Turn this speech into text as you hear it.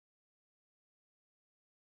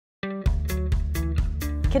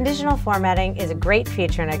Conditional formatting is a great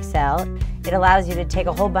feature in Excel. It allows you to take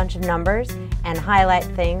a whole bunch of numbers and highlight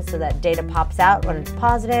things so that data pops out when it's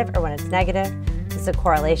positive or when it's negative. This is a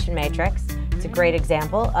correlation matrix. It's a great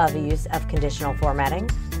example of a use of conditional formatting.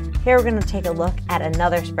 Here we're going to take a look at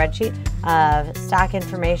another spreadsheet of stock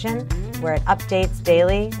information where it updates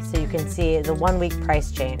daily so you can see the 1 week price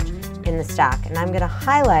change in the stock. And I'm going to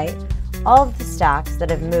highlight all of the stocks that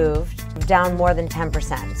have moved down more than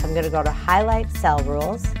 10%. So I'm going to go to Highlight Cell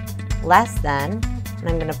Rules, Less Than, and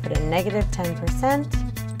I'm going to put in negative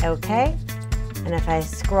 10%, OK. And if I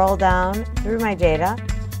scroll down through my data,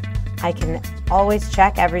 I can always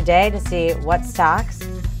check every day to see what stocks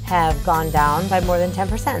have gone down by more than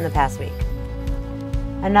 10% in the past week.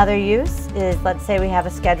 Another use is, let's say we have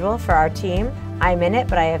a schedule for our team. I'm in it,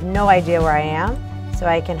 but I have no idea where I am. So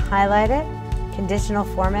I can highlight it, conditional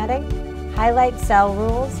formatting, highlight cell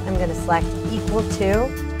rules. I'm going to select equal to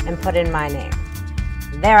and put in my name.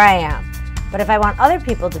 There I am. But if I want other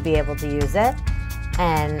people to be able to use it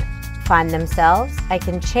and find themselves, I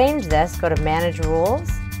can change this, go to Manage Rules,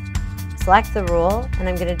 select the rule, and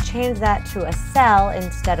I'm going to change that to a cell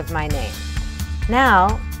instead of my name.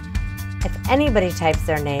 Now, if anybody types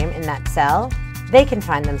their name in that cell, they can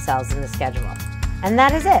find themselves in the schedule. And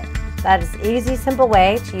that is it. That is an easy, simple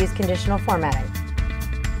way to use conditional formatting.